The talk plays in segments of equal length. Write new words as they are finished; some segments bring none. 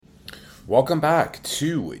Welcome back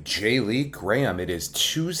to J League Graham. It is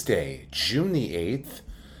Tuesday, June the 8th,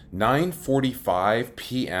 9:45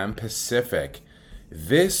 p.m. Pacific.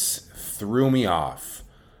 This threw me off.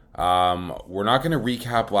 We're not going to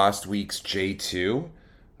recap last week's J2.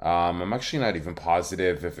 I'm actually not even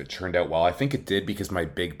positive if it turned out well. I think it did because my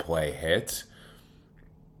big play hit.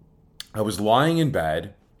 I was lying in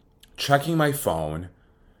bed, checking my phone,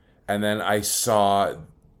 and then I saw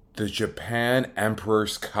the Japan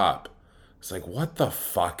Emperor's Cup. It's like, what the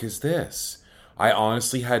fuck is this? I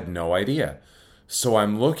honestly had no idea. So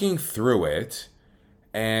I'm looking through it,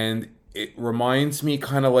 and it reminds me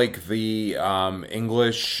kind of like the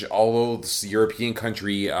English, all those European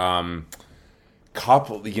country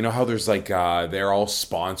cup. You know how there's like, they're all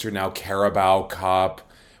sponsored now, Carabao Cup,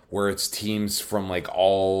 where it's teams from like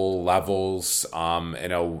all levels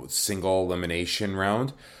in a single elimination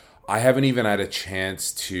round. I haven't even had a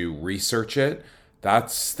chance to research it.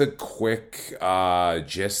 That's the quick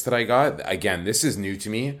gist that I got. Again, this is new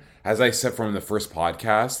to me. As I said from the first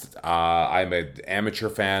podcast, I'm an amateur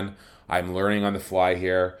fan. I'm learning on the fly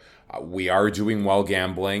here. We are doing well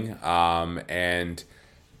gambling, and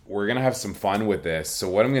we're gonna have some fun with this. So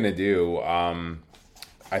what I'm gonna do, I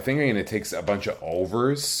think I'm gonna take a bunch of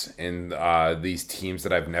overs in these teams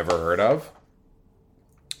that I've never heard of.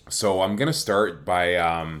 So I'm gonna start by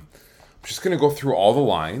just gonna go through all the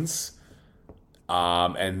lines.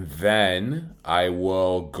 And then I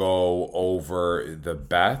will go over the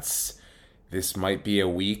bets. This might be a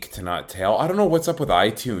week to not tell. I don't know what's up with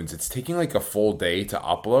iTunes. It's taking like a full day to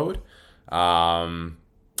upload.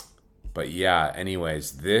 But yeah,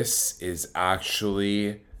 anyways, this is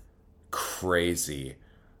actually crazy.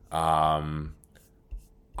 I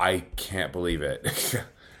can't believe it.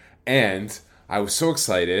 And I was so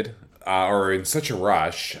excited, or in such a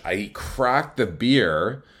rush, I cracked the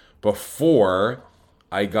beer before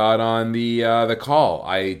I got on the call.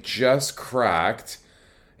 I just cracked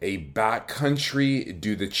a backcountry.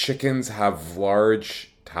 Do the chickens have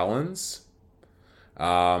large talons?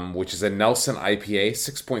 Which is a Nelson IPA,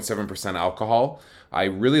 6.7% alcohol. I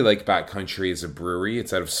really like Backcountry as a brewery.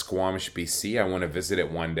 It's out of Squamish, BC. I want to visit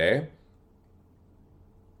it one day.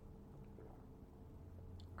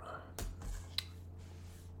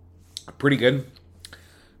 Pretty good.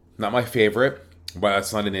 Not my favorite, but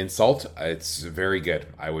that's not an insult. It's very good.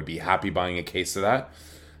 I would be happy buying a case of that.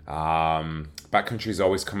 Backcountry's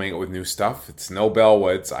always coming out with new stuff. It's no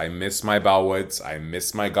Bellwoods. I miss my Bellwoods. I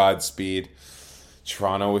miss my Godspeed.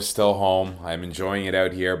 Toronto is still home. I'm enjoying it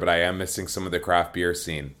out here, but I am missing some of the craft beer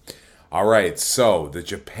scene. All right, so the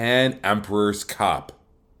Japan Emperor's Cup.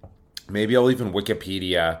 Maybe I'll even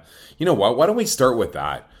Wikipedia. You know what? Why don't we start with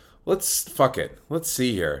that? Fuck it. Let's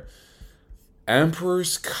see here.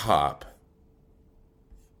 Emperor's Cup.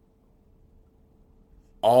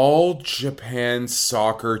 All Japan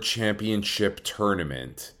Soccer Championship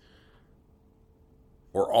Tournament,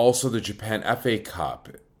 or also the Japan FA Cup.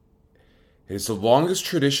 It is the longest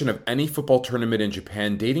tradition of any football tournament in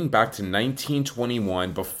Japan, dating back to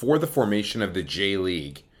 1921, before the formation of the J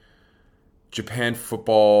League, Japan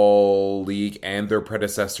Football League, and their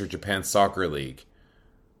predecessor, Japan Soccer League.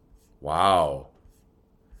 Wow.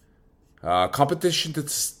 Competition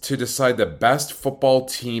to decide the best football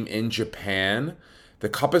team in Japan. The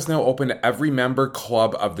cup is now open to every member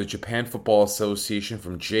club of the Japan Football Association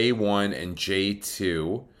from J1 and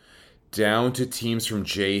J2, down to teams from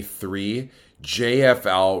J3,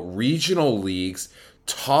 JFL, regional leagues,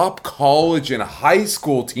 top college and high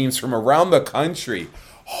school teams from around the country.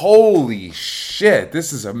 Holy shit,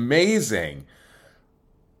 this is amazing.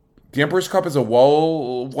 The Emperor's Cup is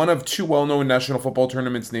one of two well-known national football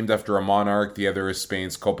tournaments named after a monarch. The other is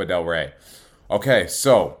Spain's Copa del Rey. Okay,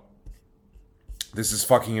 so this is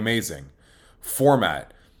fucking amazing.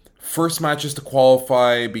 Format. First matches to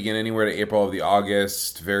qualify begin anywhere to April of the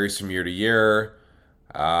August. Varies from year to year.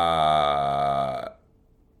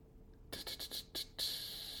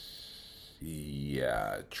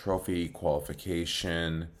 Yeah, trophy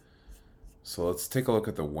qualification. So let's take a look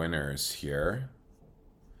at the winners here.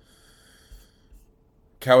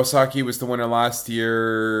 Kawasaki was the winner last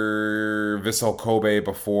year. Vissel Kobe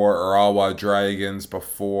before. Urawa Dragons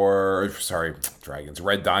before. Sorry, Dragons.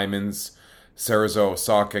 Red Diamonds. Cerezo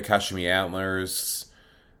Osaka. Kashimi Antlers.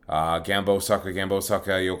 Gambo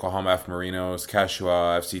Osaka. Yokohama F. Marinos.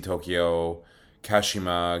 Kashiwa FC Tokyo.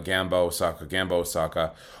 Kashima. Gambo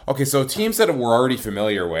Osaka. Okay, so teams that we're already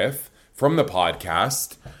familiar with from the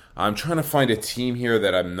podcast. I'm trying to find a team here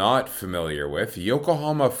that I'm not familiar with.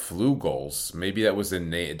 Yokohama Flugels. Maybe that was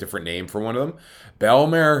a different name for one of them.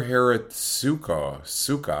 Belmare Hiratsuka.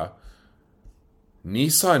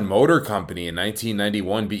 Nissan Motor Company in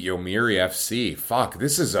 1991 beat Yomiuri FC. Fuck,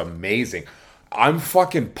 this is amazing. I'm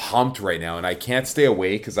fucking pumped right now, and I can't stay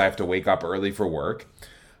awake because I have to wake up early for work.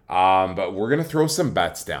 But we're gonna throw some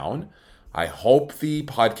bets down. I hope the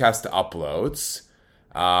podcast uploads.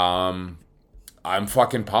 I'm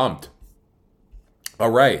fucking pumped.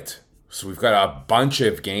 All right, so we've got a bunch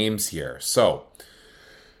of games here. So,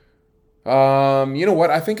 you know what?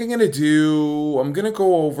 I think I'm gonna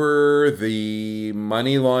go over the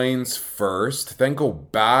money lines first, then go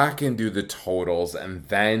back and do the totals, and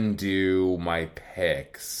then do my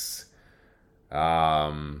picks.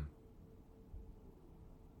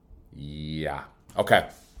 Yeah. Okay.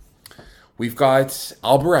 We've got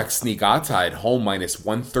Albirex Niigata at home minus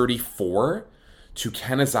 134 to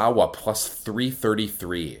Kanazawa plus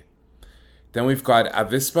 333. Then we've got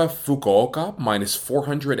Avispa Fukuoka minus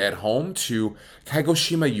 400 at home to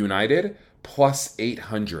Kagoshima United plus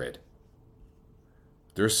 800.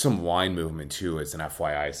 There's some line movement too, as an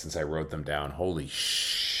FYI, since I wrote them down. Holy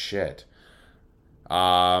shit.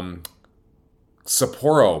 Sapporo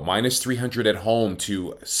minus 300 at home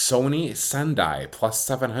to Sony Sendai plus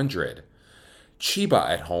 700. Chiba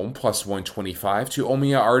at home plus 125 to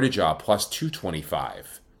Omiya Ardija plus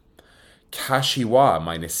 225. Kashiwa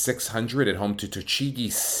minus 600 at home to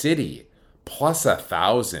Tochigi City plus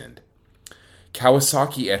 1,000.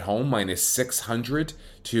 Kawasaki at home minus 600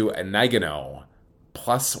 to Nagano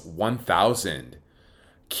plus 1,000.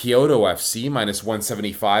 Kyoto FC minus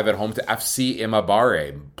 175 at home to FC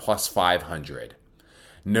Imabare plus 500.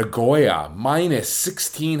 Nagoya minus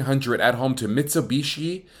 1,600 at home to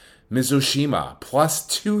Mitsubishi Mizushima plus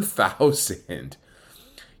 2,000.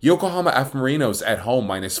 Yokohama F Marinos at home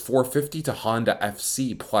minus 450 to Honda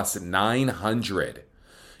FC plus 900.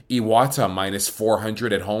 Iwata minus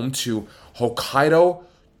 400 at home to Hokkaido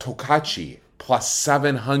Tokachi plus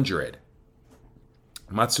 700.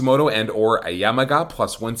 Matsumoto and or Yamaga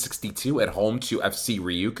plus 162 at home to FC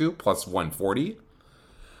Ryukyu plus 140.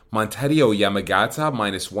 Montedio Yamagata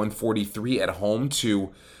minus 143 at home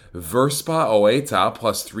to Verspa Oita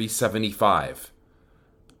plus 375.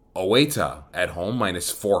 Oita at home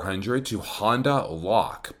minus 400 to Honda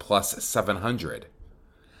Lock plus 700.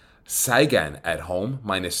 Saigan at home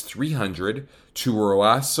minus 300 to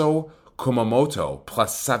Roasso Kumamoto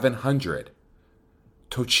plus 700.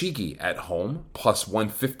 Tochigi at home plus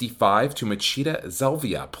 155 to Machida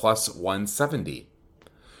Zelvia plus 170.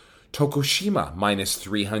 Tokushima minus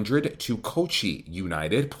 300 to Kochi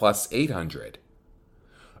United plus 800.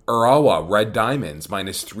 Urawa Red Diamonds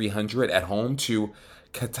minus 300 at home to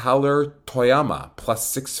Kataler Toyama plus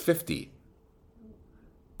 650.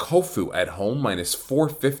 Kofu at home minus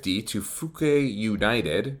 450 to Fukui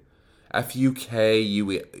United, Fukui,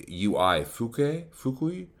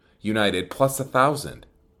 Fukui United plus 1,000.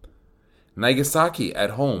 Nagasaki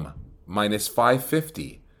at home minus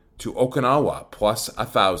 550 to Okinawa plus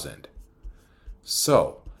 1,000.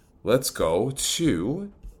 So, let's go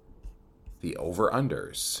to the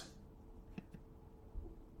over-unders.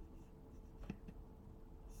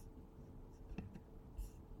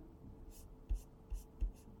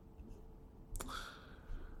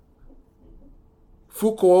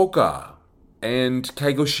 Fukuoka and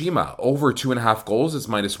Kagoshima over 2.5 goals is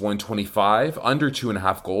minus 125. Under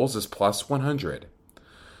 2.5 goals is plus 100.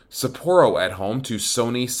 Sapporo at home to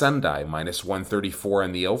Sony Sendai minus 134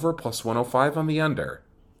 on the over, plus 105 on the under.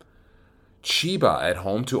 Chiba at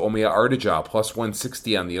home to Omiya Ardija plus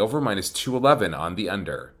 160 on the over, minus 211 on the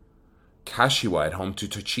under. Kashiwa at home to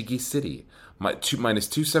Tochigi City minus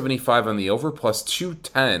 275 on the over, plus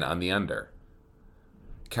 210 on the under.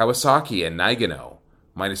 Kawasaki and Nagano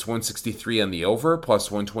minus 163 on the over,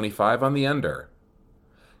 plus 125 on the under.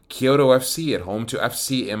 Kyoto FC at home to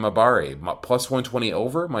FC Imabare, plus 120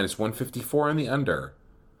 over, minus 154 on the under.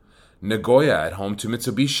 Nagoya at home to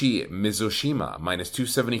Mitsubishi Mizushima, minus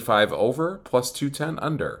 275 over, plus 210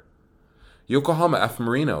 under. Yokohama F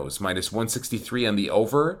Marinos, minus 163 on the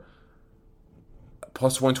over,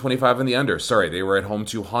 plus 125 on the under. Sorry, they were at home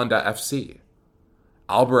to Honda FC.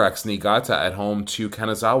 Albirex Niigata at home to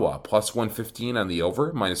Kanazawa, plus 115 on the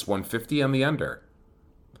over, minus 150 on the under.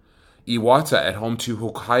 Iwata at home to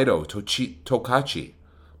Hokkaido Tokachi,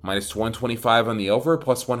 minus 125 on the over,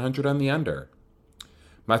 plus 100 on the under.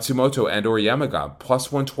 Matsumoto and or Yamaga,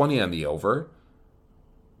 plus 120 on the over,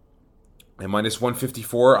 and minus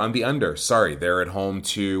 154 on the under. Sorry, they're at home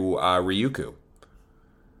to Ryukyu.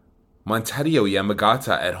 Montedio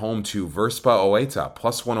Yamagata at home to Verspa Oita,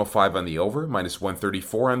 plus 105 on the over, minus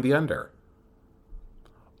 134 on the under.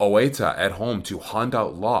 Oita at home to Honda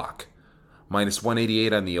Lock, minus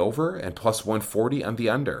 188 on the over, and plus 140 on the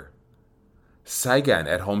under. Saigen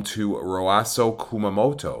at home to Roasso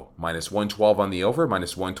Kumamoto, minus 112 on the over,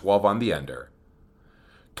 minus 112 on the under.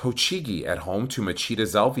 Tochigi at home to Machida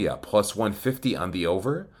Zelvia, plus 150 on the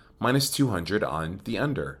over, minus 200 on the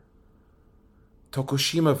under.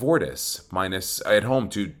 Tokushima Vortis at home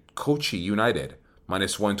to Kochi United,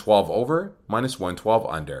 minus 112 over, minus 112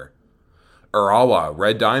 under. Urawa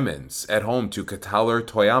Red Diamonds at home to Kataller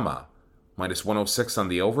Toyama, minus 106 on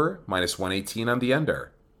the over, minus 118 on the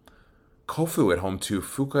under. Kofu at home to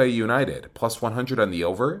Fukuoka United, plus 100 on the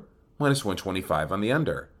over, minus 125 on the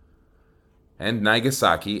under. And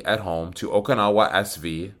Nagasaki at home to Okinawa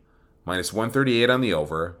SV, minus 138 on the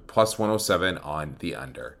over, plus 107 on the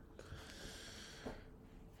under.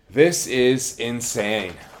 This is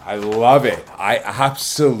insane. I love it. I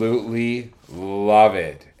absolutely love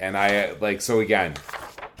it. And so again,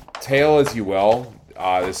 tail as you will.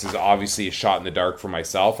 This is obviously a shot in the dark for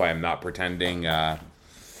myself. I am not pretending.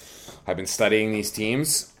 I've been studying these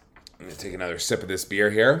teams. I'm going to take another sip of this beer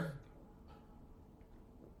here.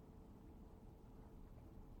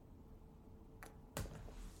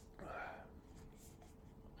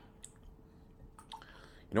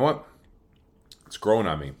 You know what? It's growing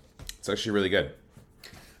on me. It's actually really good.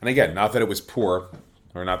 And again, not that it was poor,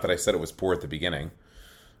 or not that I said it was poor at the beginning,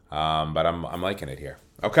 but I'm liking it here.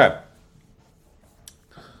 Okay.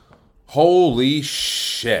 Holy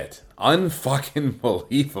shit. Unfucking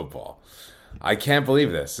believable. I can't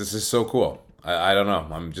believe this. This is so cool. I don't know.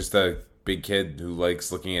 I'm just a big kid who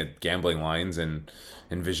likes looking at gambling lines and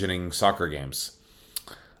envisioning soccer games.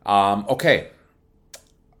 Okay.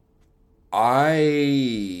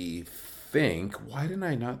 I think, why didn't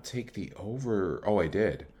I not take the over? Oh, I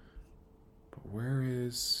did. But where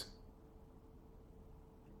is...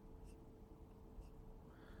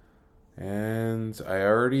 And I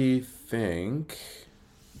already think...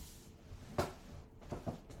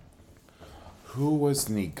 Who was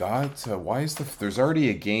Niigata? Why is there's already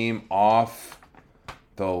a game off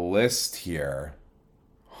the list here?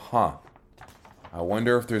 Huh. I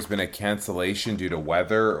wonder if there's been a cancellation due to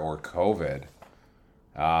weather or COVID.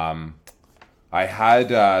 I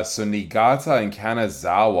had, so Niigata and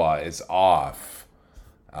Kanazawa is off.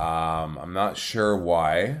 I'm not sure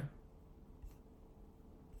why.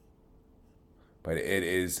 But it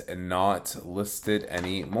is not listed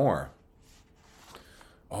anymore.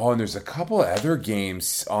 Oh, and there's a couple of other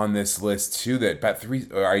games on this list too that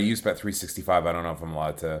I use Bet365. I don't know if I'm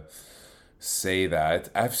allowed to say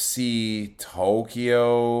that. FC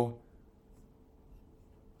Tokyo.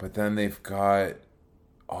 But then they've got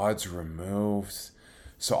odds removed.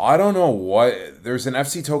 So I don't know what... There's an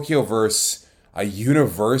FC Tokyo versus a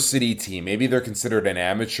university team. Maybe they're considered an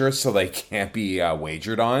amateur, so they can't be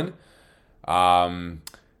wagered on.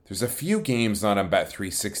 There's a few games not on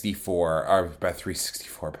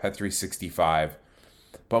Bet365,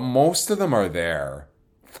 but most of them are there.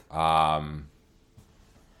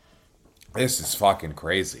 This is fucking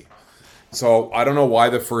crazy. So I don't know why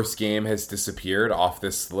the first game has disappeared off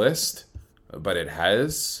this list, but it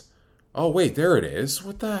has. Oh, wait, there it is.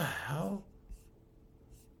 What the hell?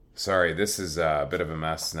 Sorry, this is a bit of a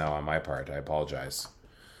mess now on my part. I apologize.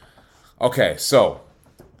 Okay, so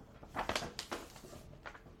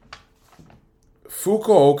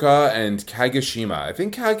Fukuoka and Kagoshima. I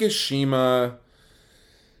think Kagoshima...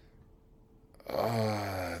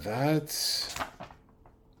 that's...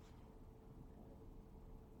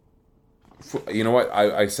 You know what?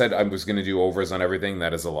 I said I was going to do overs on everything.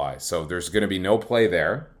 That is a lie. So there's going to be no play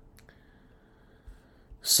there.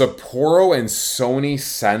 Sapporo and Sony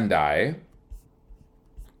Sendai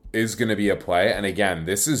is going to be a play. And again,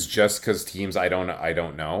 this is just because teams I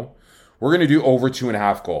don't know. We're going to do over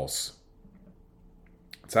 2.5 goals.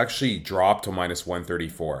 It's actually dropped to minus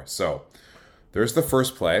 134. So there's the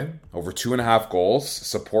first play. Over 2.5 goals.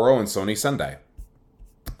 Sapporo and Sony Sendai.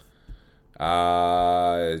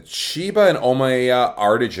 Chiba and Omiya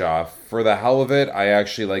Ardija. For the hell of it, I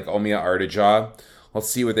actually like Omiya Ardija. Let's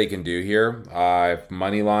see what they can do here.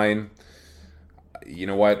 Money line. You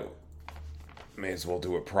know what? May as well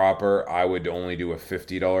do it proper. I would only do a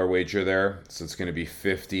 $50 wager there. So it's going to be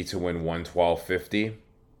 50 to win 112.50.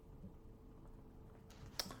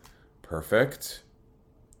 Perfect.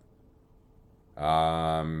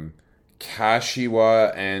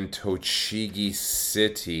 Kashiwa and Tochigi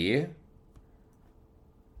City.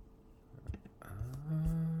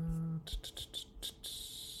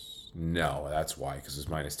 No, that's why, because it's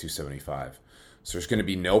minus 275. So there's going to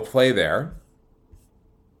be no play there.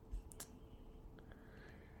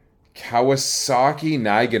 Kawasaki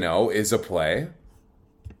Nagano is a play.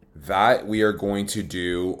 That we are going to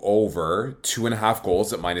do over 2.5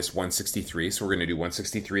 goals at minus 163. So we're going to do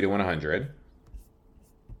 163 to 100.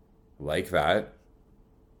 Like that.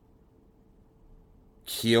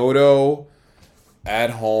 Kyoto at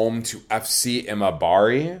home to FC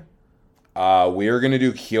Imabari. We are going to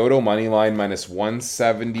do Kyoto money line minus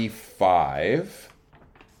 175.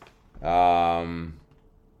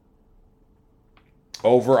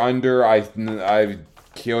 Over under. I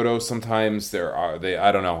Kyoto sometimes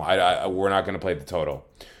I don't know. We're not going to play the total,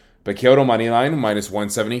 but Kyoto money line minus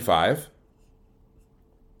 175.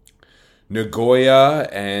 Nagoya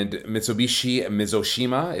and Mitsubishi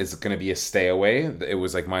Mizoshima is going to be a stay away. It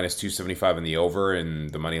was like minus 275 in the over,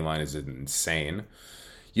 and the money line is insane.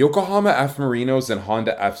 Yokohama F Marinos and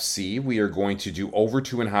Honda FC, we are going to do over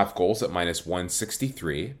 2.5 goals at minus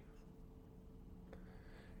 163.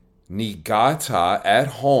 Niigata at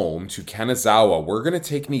home to Kanazawa. We're going to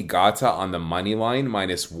take Niigata on the money line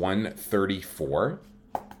minus 134.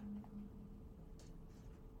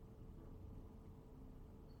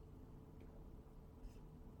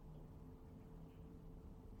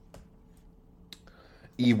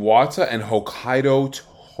 Iwata and Hokkaido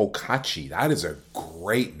Tokachi. That is a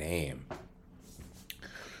great name.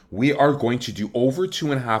 We are going to do over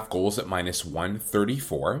 2.5 goals at minus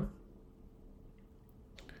 134.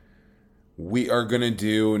 We are going to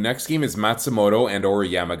do, next game is Matsumoto and or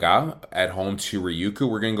Yamaga at home to Ryukyu.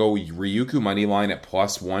 We're going to go Ryukyu money line at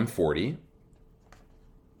plus 140.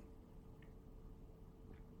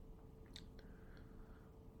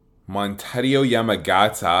 Monterio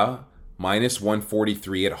Yamagata minus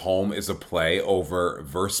 143 at home is a play over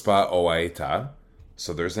Verspa Oita.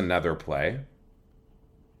 So there's another play.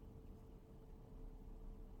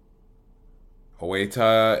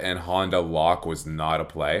 Oita and Honda lock was not a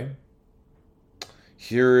play.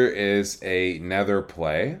 Here is another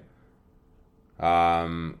play.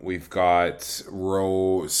 We've got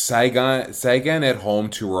Saigan at home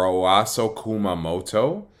to Roasso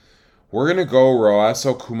Kumamoto. We're going to go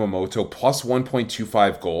Roasso Kumamoto plus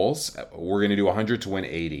 1.25 goals. We're going to do 100 to win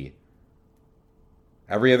 80.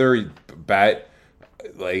 Every other bet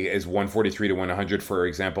is 143 to win 100, for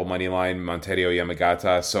example, Moneyline, Monterio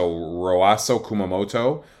Yamagata. So Roasso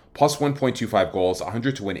Kumamoto plus 1.25 goals,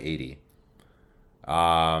 100 to win 80.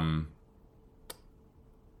 Tochigi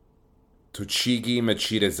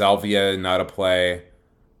Machida Zelvia, not a play.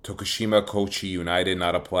 Tokushima Kochi United,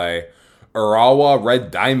 not a play. Urawa Red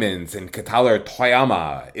Diamonds and Kataler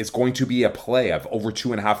Toyama is going to be a play of over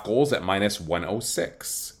 2.5 goals at minus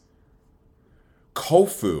 106.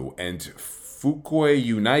 Kofu and Fukui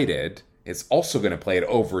United is also going to play at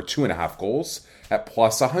over 2.5 goals at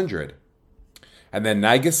plus 100. And then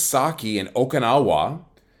Nagasaki and Okinawa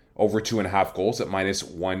over 2.5 goals at minus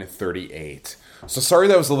 138. So sorry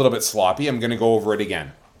that was a little bit sloppy. I'm going to go over it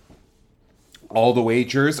again. All the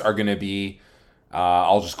wagers are going to be...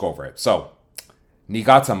 I'll just go over it. So,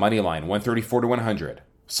 Niigata moneyline 134 to 100.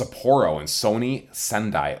 Sapporo and Sony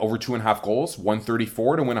Sendai over 2.5 goals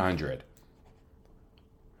 134 to win 100.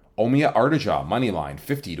 Omiya Ardija moneyline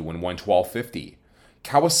 50 to win 112.50.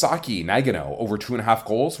 Kawasaki Nagano over 2.5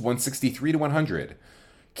 goals 163 to 100.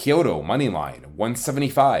 Kyoto moneyline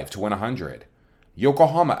 175 to win 100.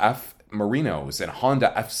 Yokohama F Marinos and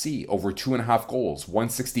Honda FC over 2.5 goals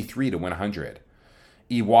 163 to win 100.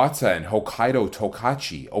 Iwata and Hokkaido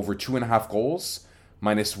Tokachi over 2.5 goals,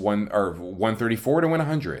 minus 134 to win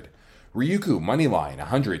 100. Ryukyu moneyline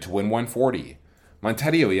 100 to win 140.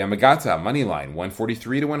 Monterio Yamagata moneyline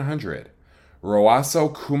 143 to 100.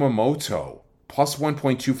 Roasso Kumamoto plus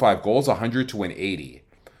 1.25 goals, 100 to win 80.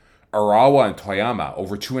 Urawa and Toyama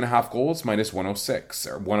over 2.5 goals, minus 106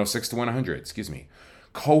 or 106 to 100. Excuse me.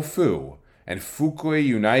 Kofu and Fukui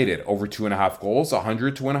United over 2.5 goals,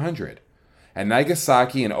 100 to 100. And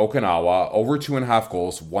Nagasaki and Okinawa over 2.5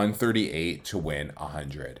 goals, 138 to win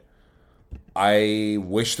 100. I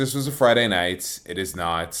wish this was a Friday night. It is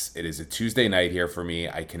not. It is a Tuesday night here for me.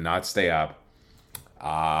 I cannot stay up.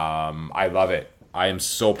 I love it. I am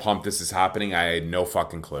so pumped this is happening. I had no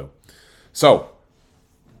fucking clue. So,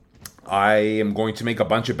 I am going to make a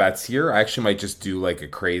bunch of bets here. I actually might just do like a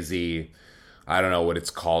crazy... I don't know what it's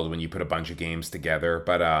called when you put a bunch of games together.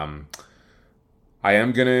 But, I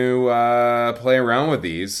am going to play around with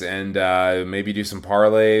these and maybe do some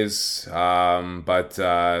parlays,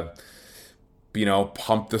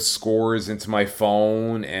 pump the scores into my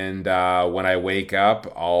phone, and when I wake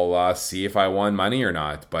up, I'll see if I won money or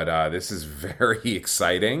not. But this is very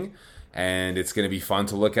exciting, and it's going to be fun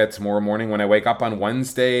to look at tomorrow morning when I wake up on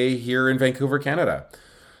Wednesday here in Vancouver, Canada.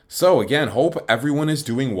 So again, hope everyone is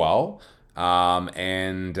doing well.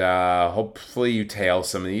 And hopefully you tail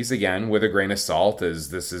some of these again with a grain of salt, as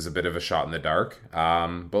this is a bit of a shot in the dark.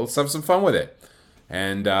 But let's have some fun with it.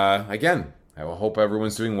 And again, I will hope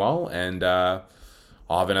everyone's doing well, and I'll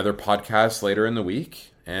I'll have another podcast later in the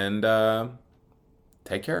week, and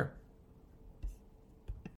take care.